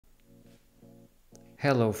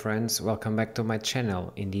Hello friends, welcome back to my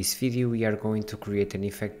channel. In this video we are going to create an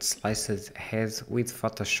effect sliced head with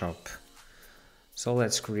Photoshop. So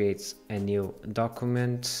let's create a new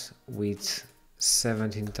document with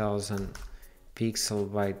 17,000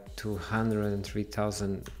 pixels by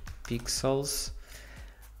 203,000 pixels.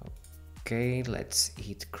 Okay, let's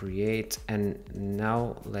hit create, and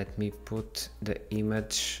now let me put the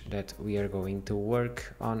image that we are going to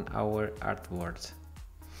work on our artboard.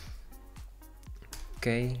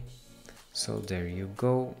 Okay, so there you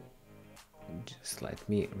go. Just let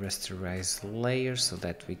me rasterize layers so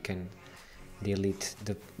that we can delete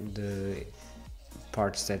the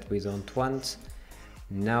parts that we don't want.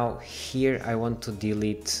 Now here I want to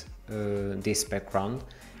delete this background.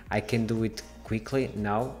 I can do it quickly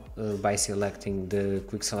now by selecting the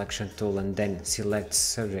quick selection tool and then select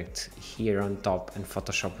subject here on top, and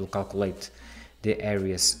Photoshop will calculate the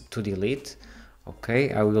areas to delete.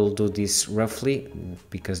 Okay, I will do this roughly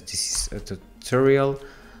because this is a tutorial.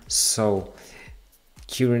 So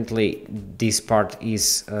currently this part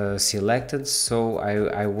is selected, so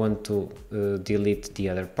I want to delete the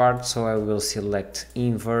other part, so I will select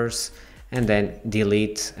inverse and then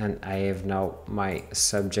delete, and I have now my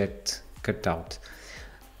subject cut out.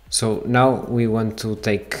 So now we want to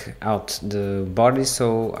take out the body,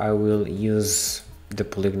 so I will use the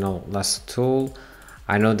polygonal lasso tool.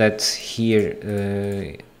 I know that here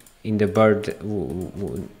in the bird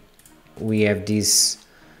we have this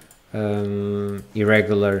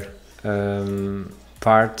irregular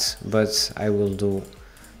part, but I will do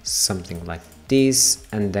something like this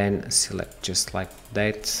and then select just like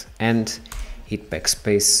that and hit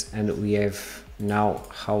backspace, and we have now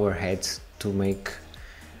our head to make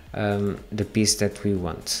the piece that we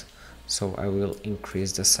want. So I will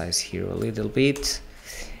increase the size here a little bit.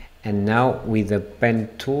 And now with the pen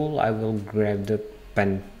tool, I will grab the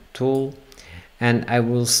pen tool and I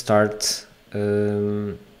will start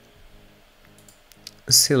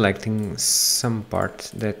selecting some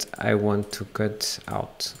part that I want to cut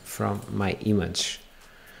out from my image.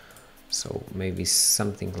 So maybe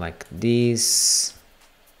something like this.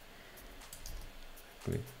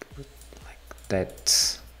 Let me put like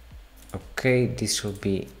that. Okay, this should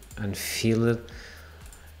be unfilled.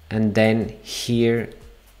 And then here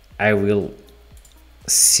I will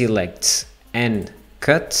select and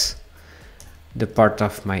cut the part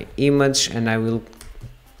of my image, and I will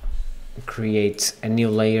create a new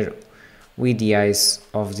layer with the eyes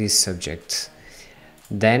of this subject.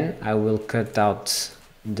 Then I will cut out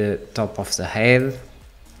the top of the head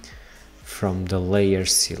from the layer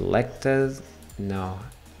selected. Now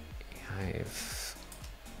I have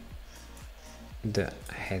the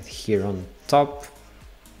head here on top.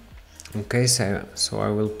 Okay, so I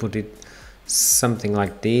will put it something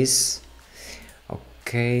like this.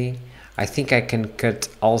 Okay, I think I can cut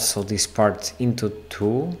also this part into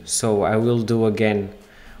two, so I will do again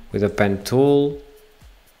with a pen tool.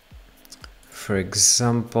 For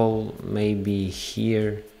example, maybe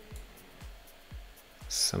here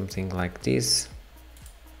something like this,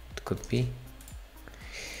 it could be.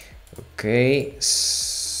 Okay,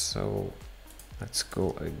 so let's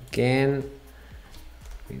go again.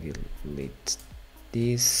 We delete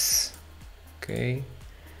this. Okay,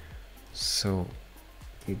 so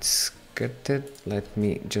it's cutted. Let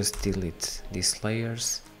me just delete these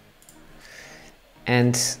layers,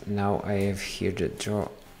 and now I have here the jaw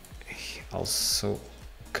also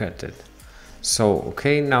cutted. So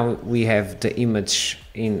okay, now we have the image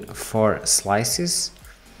in 4 slices,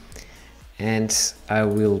 and I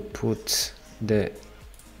will put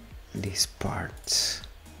this part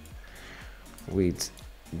with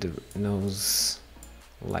the nose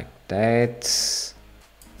like that.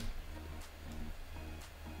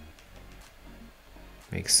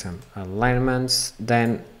 Make some alignments,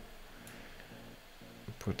 then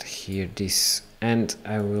put here this, and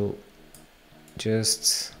I will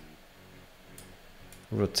just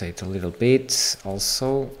rotate a little bit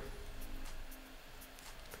also.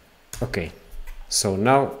 Okay, so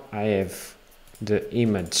now I have the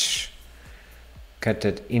image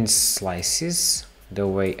cutted in slices the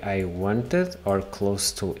way I wanted, or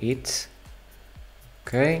close to it.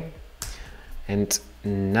 Okay, and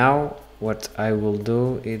now what I will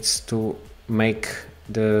do is to make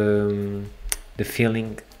the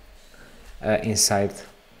filling inside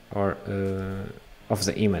or of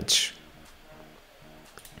the image.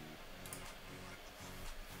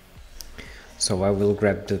 So I will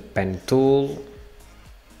grab the pen tool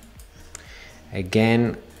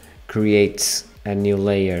again, create a new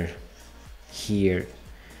layer here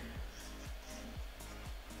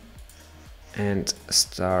and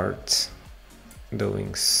start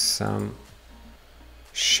doing some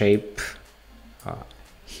shape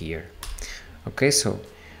here. Okay, so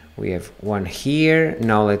we have one here.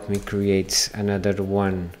 Now let me create another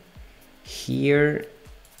one here,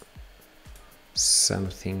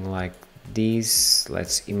 something like this.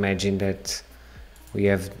 Let's imagine that we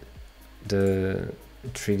have the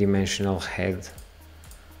three-dimensional head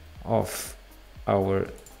of our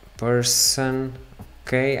person.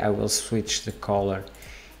 Okay, I will switch the color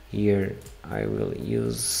here. I will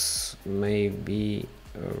use maybe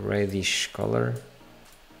a reddish color,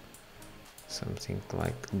 something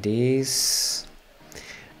like this.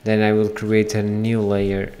 Then I will create a new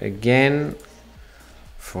layer again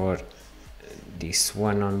for this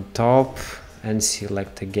one on top and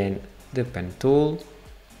select again the pen tool.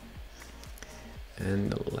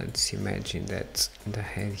 And let's imagine that the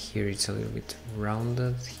head here is a little bit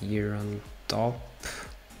rounded here on top.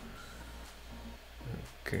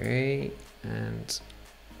 Okay, and it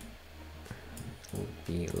will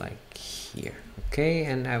be like here. Okay,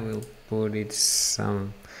 and I will put it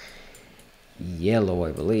some yellow,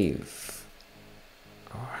 I believe,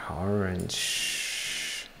 or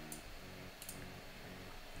orange.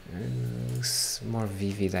 It's more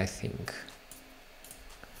vivid, I think.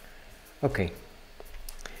 Okay.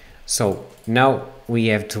 So now we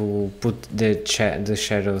have to put the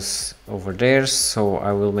shadows over there. So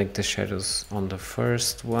I will make the shadows on the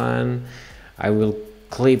first one. I will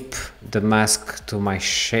clip the mask to my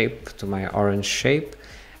shape, to my orange shape,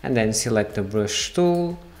 and then select the brush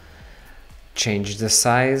tool, change the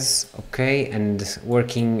size, okay, and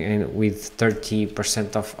working with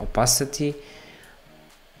 30% of opacity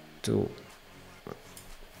to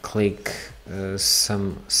click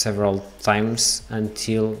several times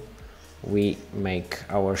until we make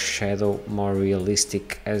our shadow more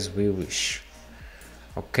realistic as we wish.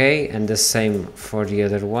 Okay, and the same for the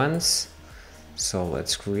other ones. So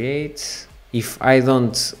let's create. If I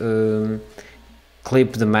don't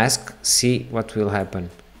clip the mask, see what will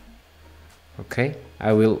happen. Okay,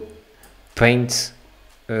 I will paint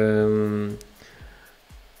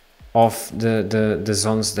off the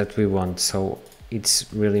zones that we want. So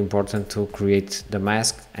it's really important to create the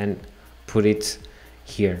mask and put it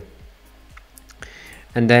here.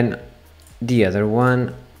 And then the other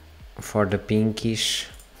one for the pinkish,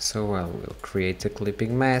 so I will create a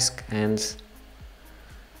clipping mask and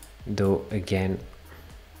do again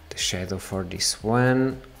the shadow for this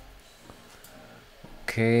one.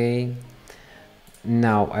 Okay,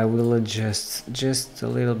 now I will adjust just a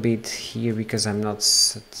little bit here because I'm not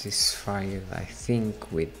satisfied, I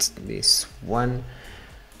think, with this one.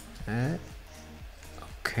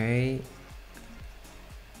 Okay,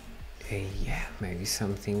 yeah, maybe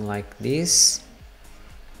something like this.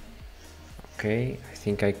 Okay, I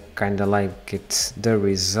think I kind of like it, the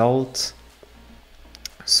result.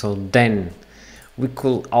 So then we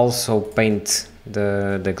could also paint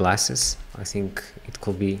the glasses. I think it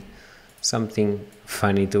could be something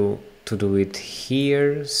funny to do it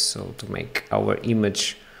here, so to make our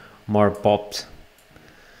image more popped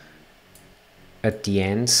at the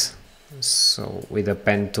end. So with a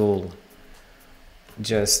pen tool,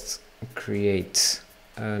 just create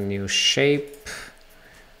a new shape.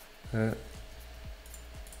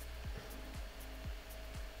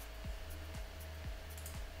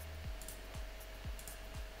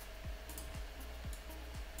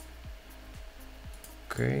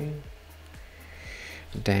 Okay,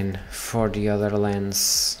 then for the other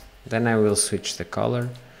lens, then I will switch the color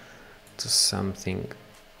to something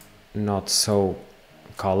not so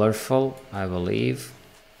colorful, I believe,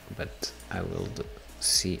 but I will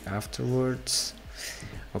see afterwards.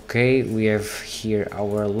 Okay, we have here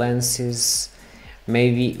our lenses.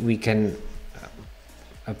 Maybe we can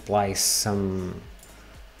apply some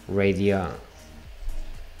gradient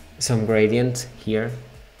here.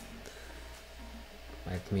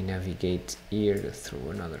 Let me navigate here through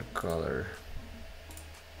another color.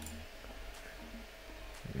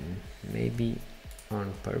 Maybe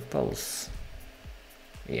on purples.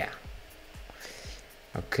 Yeah.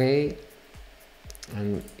 Okay.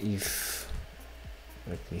 And if,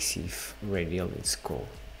 let me see if radial is cool.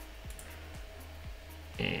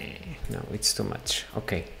 No, it's too much.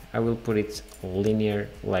 Okay, I will put it linear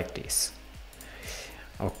like this.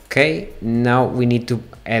 Okay, now we need to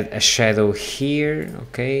add a shadow here,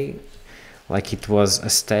 okay, like it was a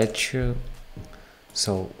statue.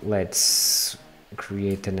 So let's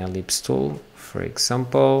create an ellipse tool, for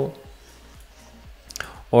example,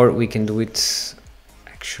 or we can do it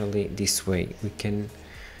actually this way. We can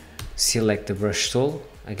select the brush tool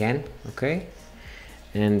again, okay,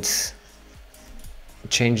 and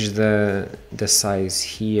change the size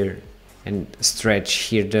here and stretch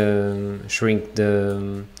here shrink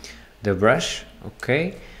the brush.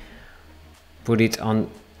 Okay, put it on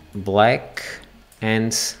black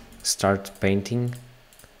and start painting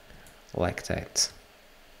like that.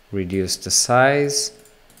 Reduce the size,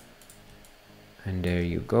 and there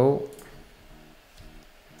you go.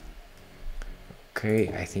 Okay,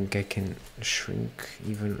 I think I can shrink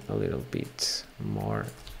even a little bit more.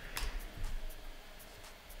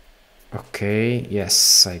 Okay,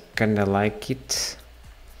 yes, I kinda like it.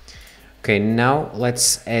 Okay, now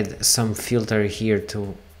let's add some filter here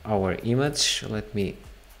to our image. Let me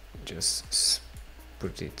just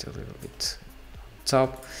put it a little bit on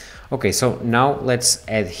top. Okay, so now let's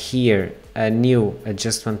add here a new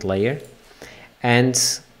adjustment layer and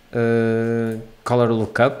color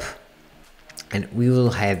lookup, and we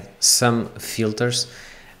will add some filters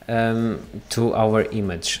to our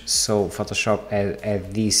image. So Photoshop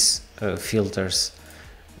add these filters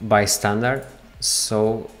by standard.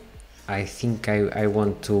 So I think I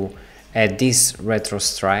want to add this retro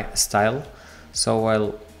style, so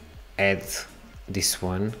I'll add this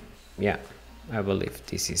one. Yeah, I believe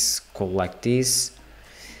this is cool like this.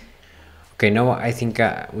 Okay, now I think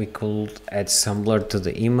we could add some blur to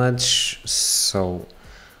the image, so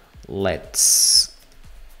let's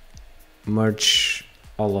merge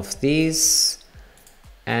all of these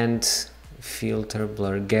and filter,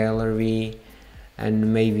 blur gallery,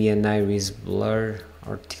 and maybe an iris blur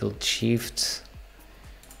or tilt shift.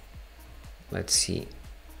 Let's see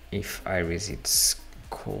if iris it's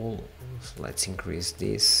cool. So let's increase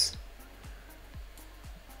this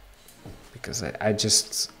because I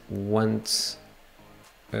just want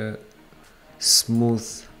a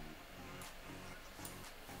smooth,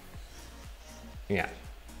 yeah,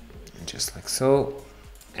 just like so,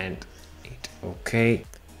 and hit OK.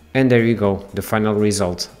 And there you go, the final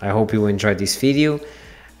result. I hope you enjoyed this video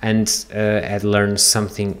and had learned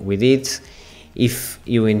something with it. If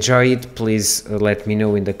you enjoy it, please let me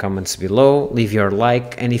know in the comments below, leave your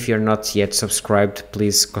like, and if you're not yet subscribed,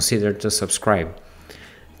 please consider to subscribe.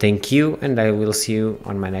 Thank you, and I will see you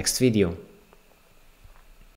on my next video.